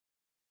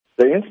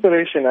The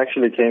inspiration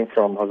actually came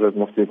from Hazrat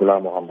Mufti Bilal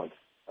Muhammad.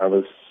 I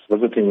was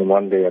visiting him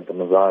one day at the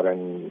Mazar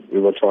and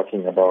we were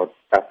talking about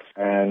apps.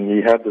 And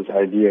he had this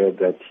idea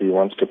that he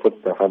wants to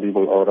put the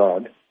Habibul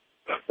Awrad,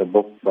 the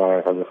book by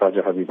Hazrat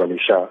Khaja Habib Ali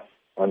Shah,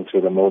 onto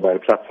the mobile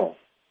platform.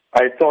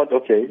 I thought,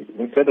 okay,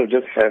 instead of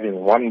just having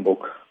one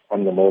book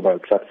on the mobile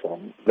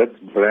platform, let's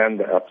brand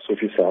the app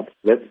Soofie Saheb.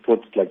 Let's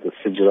put like the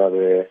Sijra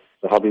there,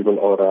 the Habibul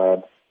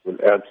Awrad, we'll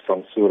add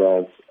some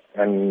surahs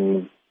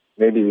and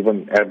maybe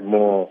even add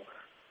more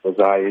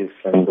Wazais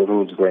and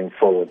Duruds going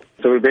forward.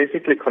 So we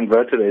basically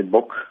converted a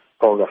book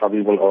called the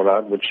Habibul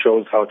Awrad, which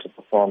shows how to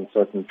perform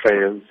certain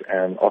prayers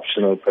and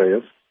optional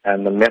prayers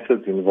and the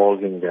methods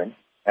involving them,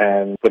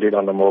 and put it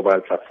on the mobile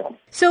platform.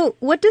 So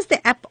what does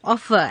the app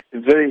offer?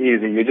 It's very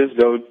easy. You just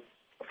go,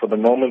 for the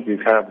moment we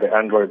have the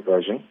Android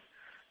version.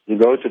 You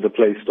go to the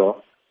Play Store,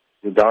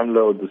 you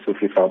download the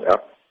Soofie Saheb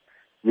app.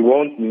 You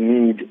won't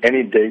need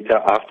any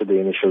data after the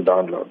initial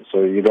download,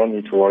 so you don't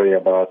need to worry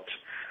about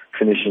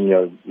finishing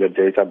your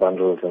data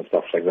bundles and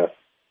stuff like that.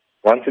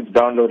 Once it's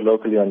downloaded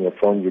locally on your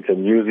phone, you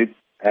can use it,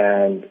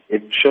 and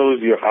it shows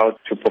you how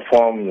to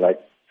perform, like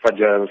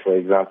Fajr, for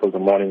example, the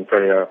morning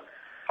prayer,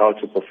 how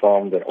to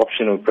perform the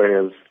optional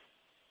prayers.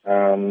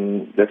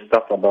 There's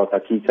stuff about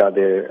Akita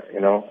there,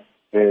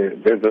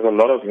 There's a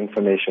lot of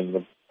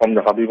information from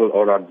the Habibul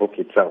Awrad book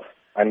itself.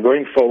 And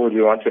going forward,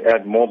 you want to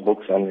add more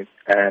books on it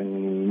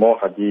and more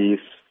hadiths,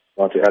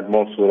 want to add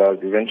more surahs.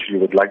 Eventually, you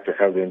would like to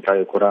have the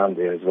entire Quran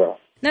there as well.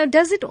 Now,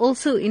 does it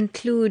also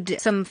include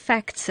some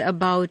facts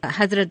about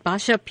Hazrat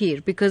Badsha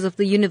Peer because of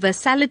the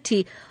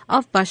universality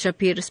of Badsha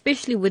Peer,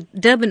 especially with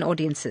Durban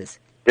audiences?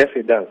 Yes,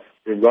 it does.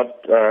 We've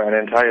got an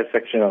entire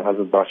section of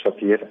Hazrat Badsha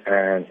Peer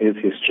and his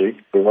history.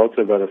 We've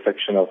also got a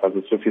section of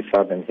Hazrat Soofie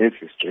Saheb and his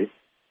history.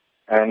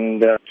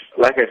 And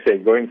like I say,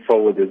 going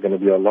forward, there's going to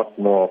be a lot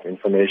more of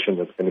information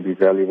that's going to be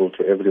valuable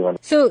to everyone.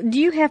 So do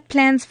you have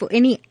plans for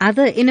any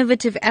other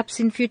innovative apps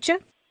in future?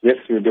 Yes,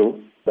 we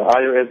do. The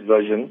iOS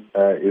version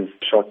is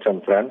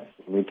short-term plan.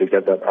 We need to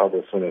get that out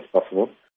as soon as possible.